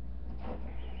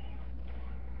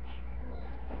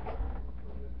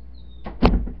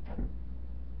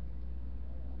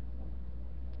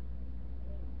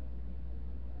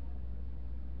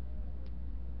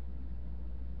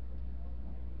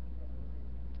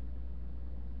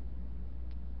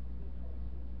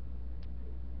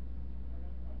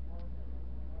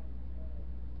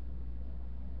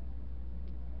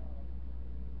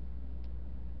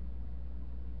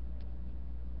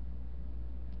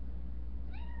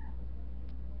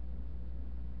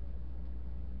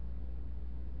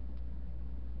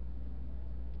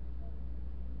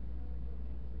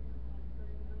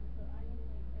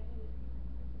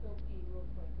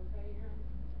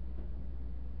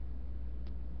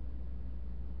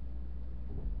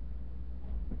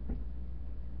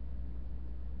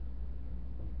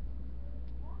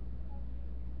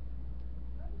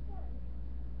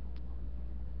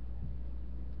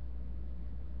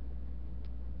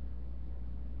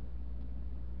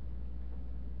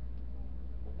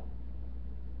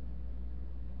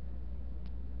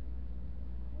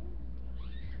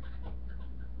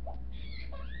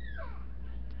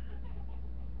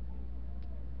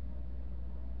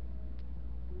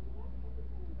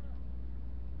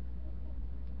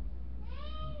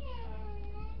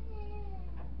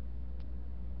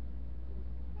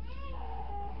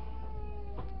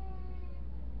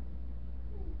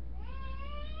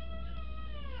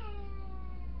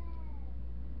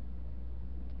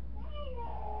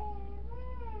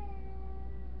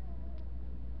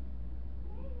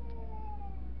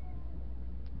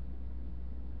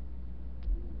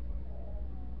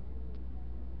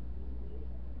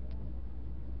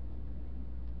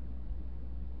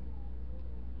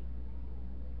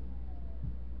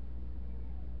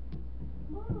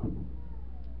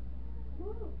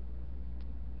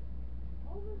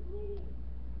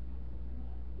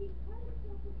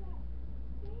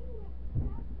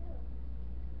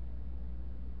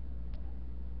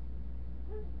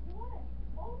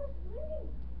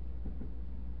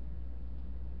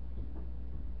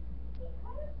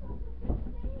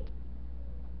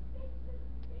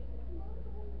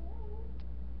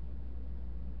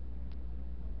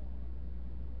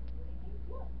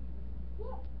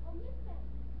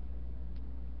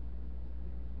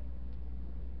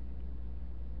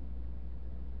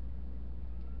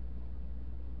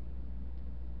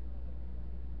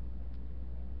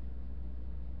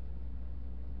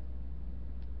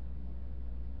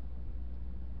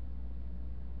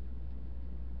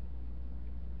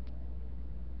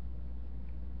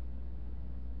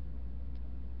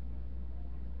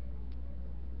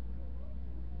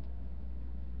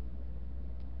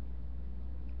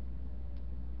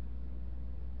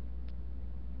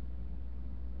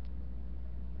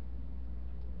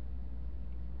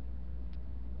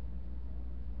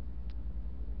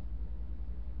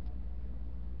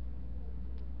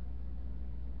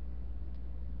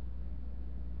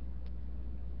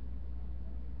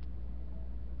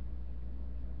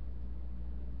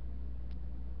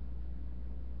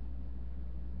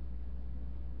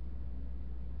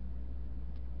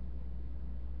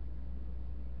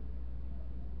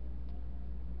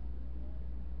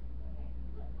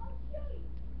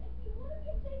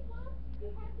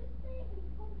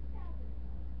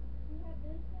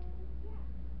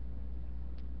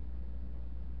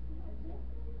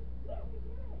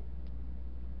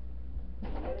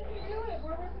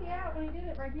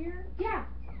 Right here? Yeah.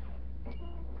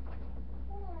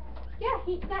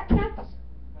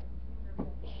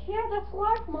 Yeah, that's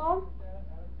life, Mom.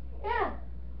 Yeah.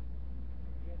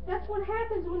 That's what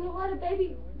happens when you let a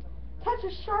baby touch a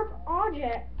sharp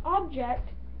object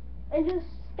and just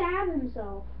stab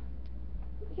himself.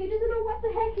 He doesn't know what the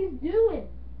heck he's doing.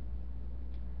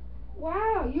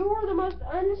 Wow, you are the most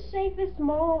unsafest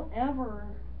mom ever.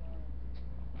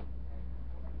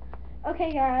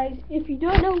 Okay guys, if you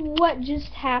don't know what just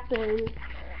happened,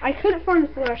 I couldn't find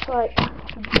the flashlight,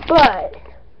 but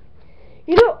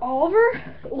you know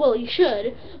Oliver? Well, you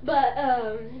should, but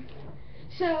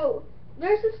so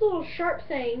there's this little sharp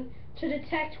thing to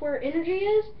detect where energy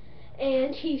is,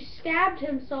 and he stabbed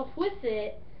himself with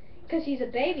it because he's a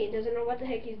baby and doesn't know what the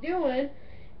heck he's doing,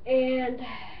 and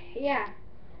yeah.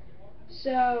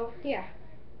 So yeah.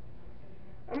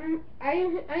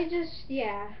 I just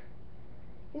yeah.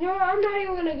 You know what, I'm not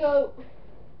even gonna go.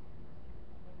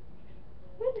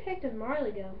 Where the heck did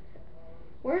Marley go?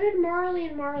 Where did Marley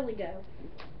and Marley go?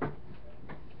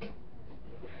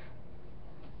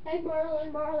 Hey Marley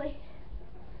and Marley.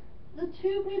 The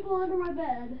two people under my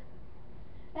bed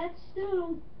that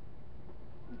still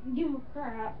don't give a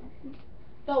crap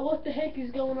about what the heck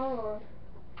is going on.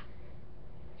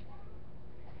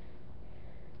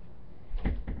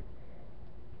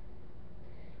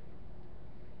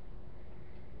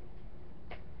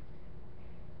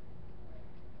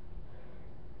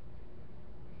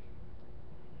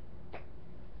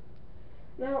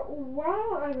 Now,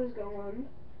 while I was gone,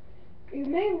 you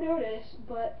may have noticed,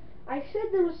 but I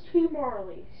said there was two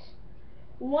Marleys.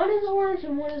 One is orange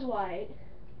and one is white.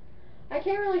 I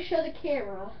can't really show the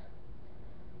camera.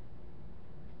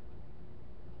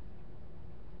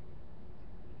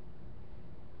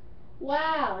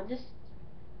 Wow, just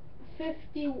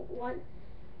 51.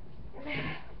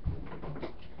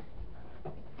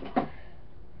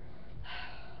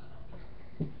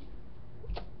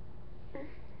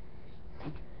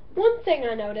 One thing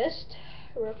I noticed,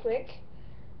 real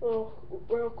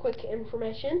quick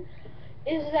information,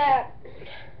 is that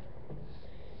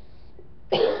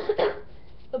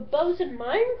the bows in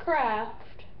Minecraft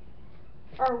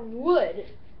are wood.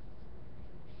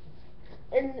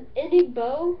 And any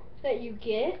bow that you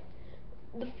get,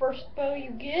 the first bow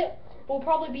you get, will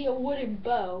probably be a wooden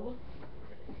bow.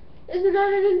 Isn't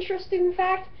that an interesting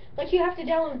fact? Like, you have to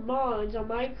download mods on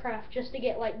Minecraft just to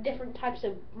get, like, different types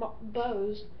of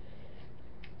bows.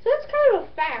 So that's kind of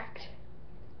a fact.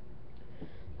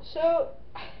 So,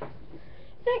 I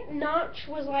think Notch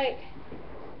was, like,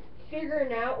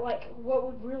 figuring out, like, what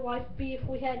would real life be if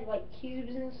we had, like,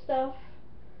 cubes and stuff.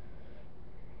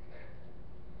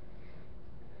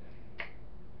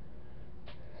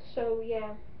 So,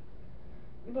 yeah.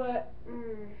 But,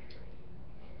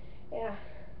 yeah.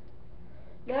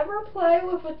 Never play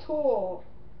with a tool.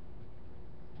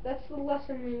 That's the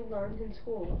lesson we learned in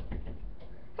school.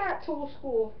 Hat tool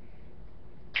school.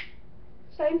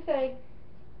 Same thing.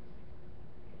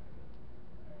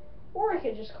 Or I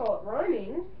could just call it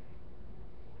rhyming.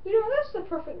 You know, that's the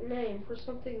perfect name for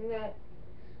something that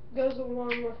goes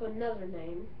along with another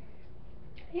name.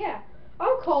 Yeah,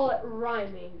 I'll call it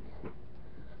rhyming.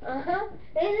 And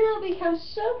it'll become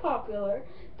so popular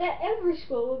that every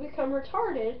school will become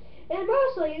retarded, and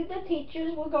mostly the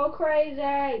teachers will go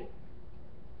crazy.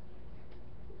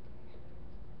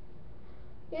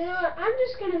 You know what, I'm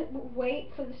just gonna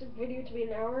wait for this video to be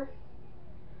an hour.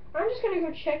 I'm just gonna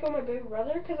go check on my big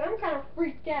brother, because I'm kind of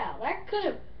freaked out.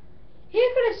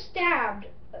 He could have stabbed,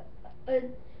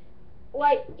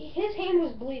 like, his hand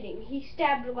was bleeding. He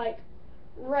stabbed, like,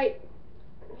 right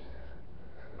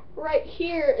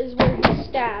here is where he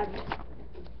stabbed.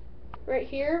 Right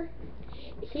here.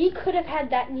 He could have had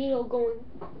that needle going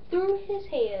through his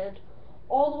hand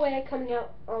all the way coming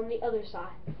out on the other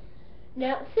side.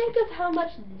 Now, think of how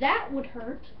much that would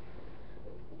hurt.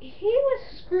 He was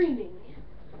screaming,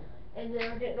 and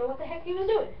then I didn't know what the heck he was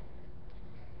doing.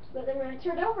 But then when I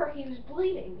turned over, he was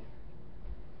bleeding.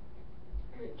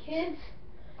 Kids,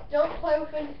 don't play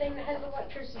with anything that has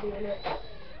electricity in it.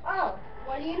 Oh,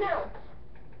 what do you know?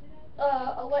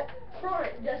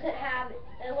 Electronic doesn't have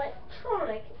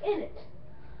electronic in it.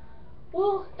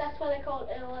 Well, that's why they call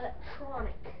it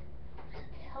electronic.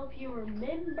 To help you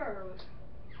remember.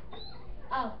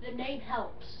 Oh, the name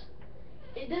helps.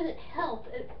 It doesn't help,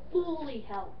 it fully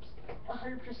helps.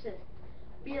 100%.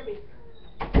 BRB.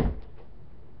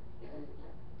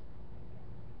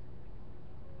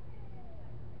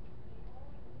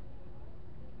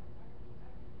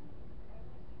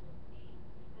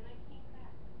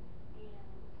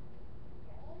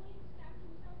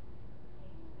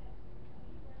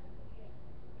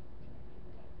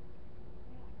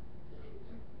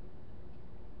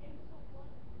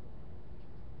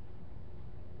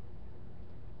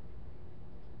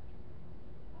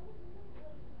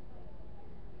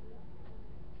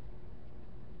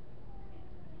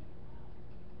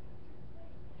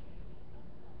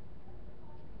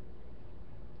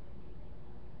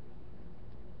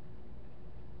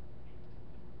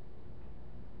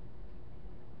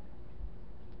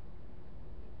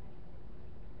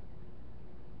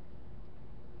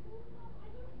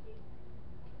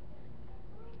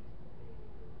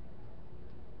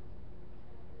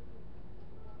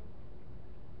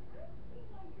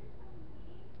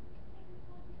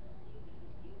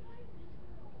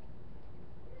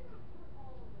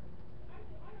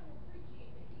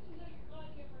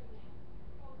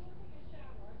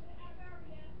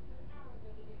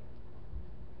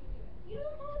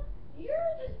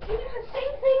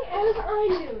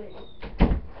 I'm doing.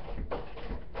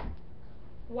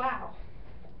 Wow.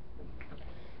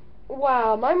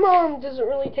 Wow, my mom doesn't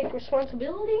really take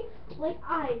responsibility like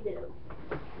I do.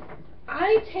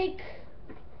 I take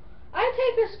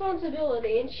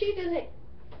responsibility, and she doesn't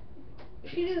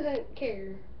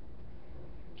care.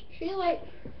 She like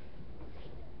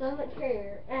doesn't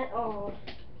care at all.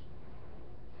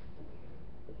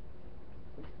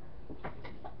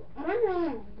 My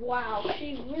mom, wow,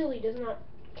 she really does not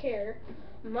care.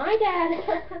 My dad,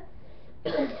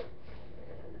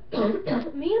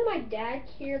 me and my dad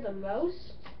care the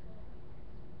most.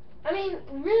 I mean,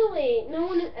 really, no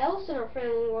one else in our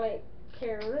family like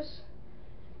cares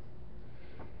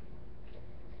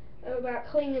about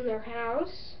cleaning their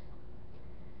house.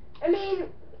 I mean,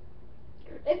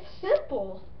 it's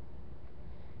simple.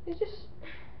 It's just,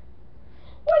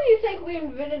 what do you think we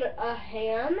invented a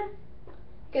hand?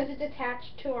 Because it's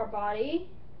attached to our body.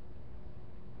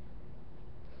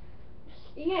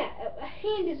 Yeah, a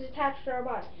hand is attached to our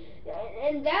body.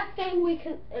 And that thing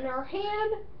in our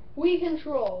hand, we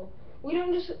control. We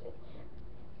don't just,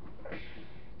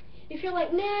 if you're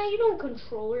like, nah, you don't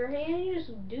control your hand, you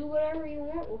just do whatever you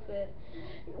want with it.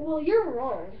 Well, you're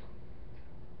wrong.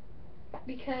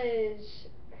 Because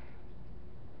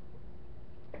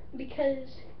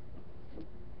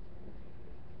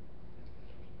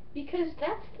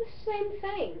that's the same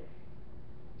thing.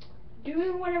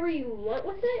 Doing whatever you want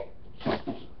with it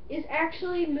is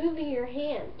actually moving your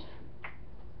hand.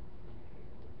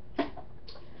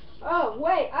 Oh,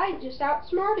 wait, I just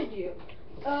outsmarted you.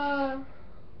 Well,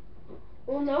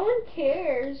 no one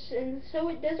cares, and so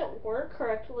it doesn't work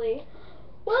correctly.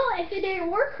 Well, if it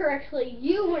didn't work correctly,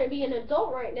 you wouldn't be an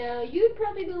adult right now. You'd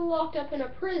probably be locked up in a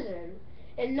prison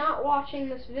and not watching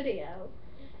this video.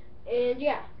 And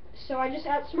yeah, so I just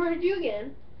outsmarted you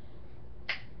again.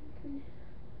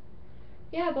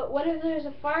 Yeah, but what if there's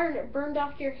a fire and it burned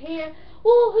off your hand?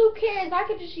 Well, who cares? I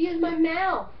could just use my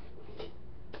mouth.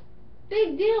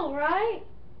 Big deal, right?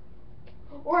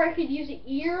 Or I could use an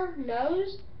ear,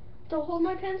 nose to hold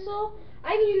my pencil.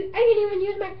 I can even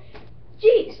use my...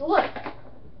 Jeez, look.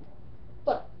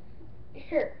 Look.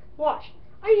 Here, watch.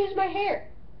 I use my hair.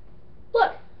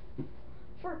 Look.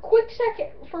 For a quick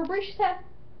second, for a brief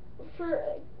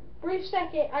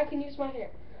second, I can use my hair.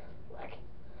 Look.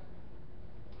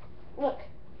 Look.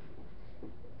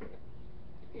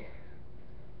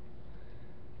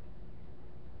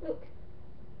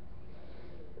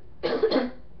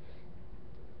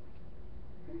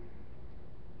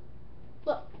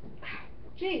 Look.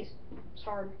 Jeez. It's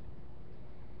hard.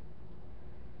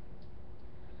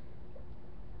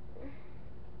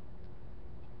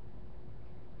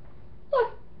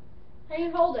 Look. I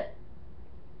can hold it.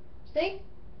 See?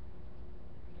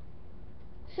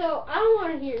 So, I don't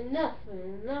want to hear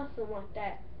nothing like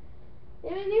that.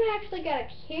 I mean, you actually gotta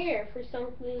care for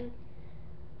something.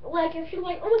 Like, if you're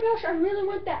like, oh my gosh, I really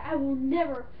want that, I will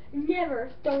never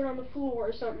throw it on the floor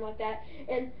or something like that.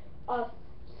 And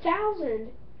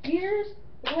 1,000 years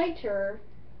later,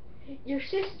 your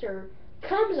sister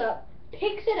comes up,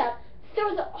 picks it up,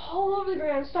 throws it all over the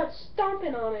ground, starts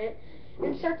stomping on it,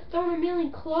 and starts throwing a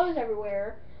million clothes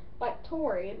everywhere, like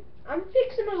Tori. I'm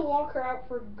fixing to walk her out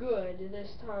for good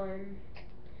this time.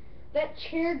 That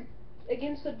chair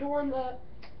against the door in the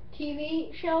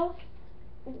TV shelf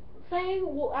thing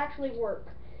will actually work.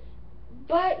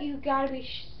 But you gotta be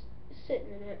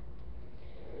sitting in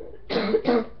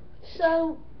it.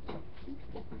 So,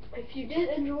 if you did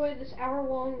enjoy this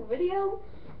hour-long video,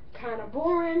 kind of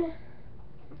boring,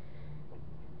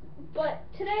 but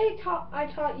today I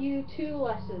taught you 2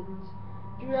 lessons.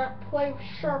 Do not play with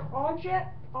sharp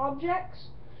objects.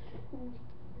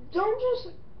 Don't just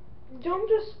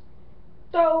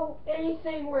throw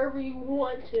anything wherever you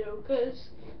want to, because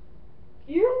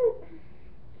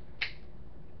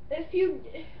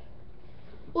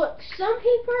look, some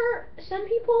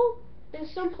people in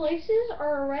some places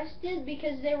are arrested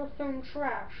because they were throwing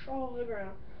trash all over the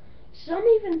ground. Some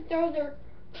even throw their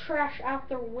trash out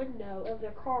their window of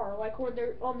their car, like when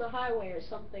they're on the highway or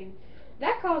something.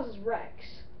 That causes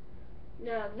wrecks.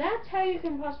 Now, that's how you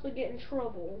can possibly get in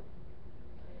trouble.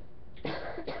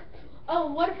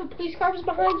 Oh, what if a police car was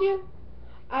behind you?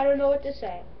 I don't know what to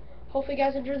say. Hopefully you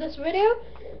guys enjoyed this video,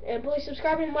 and please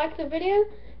subscribe and like the video,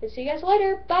 and see you guys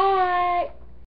later. Bye!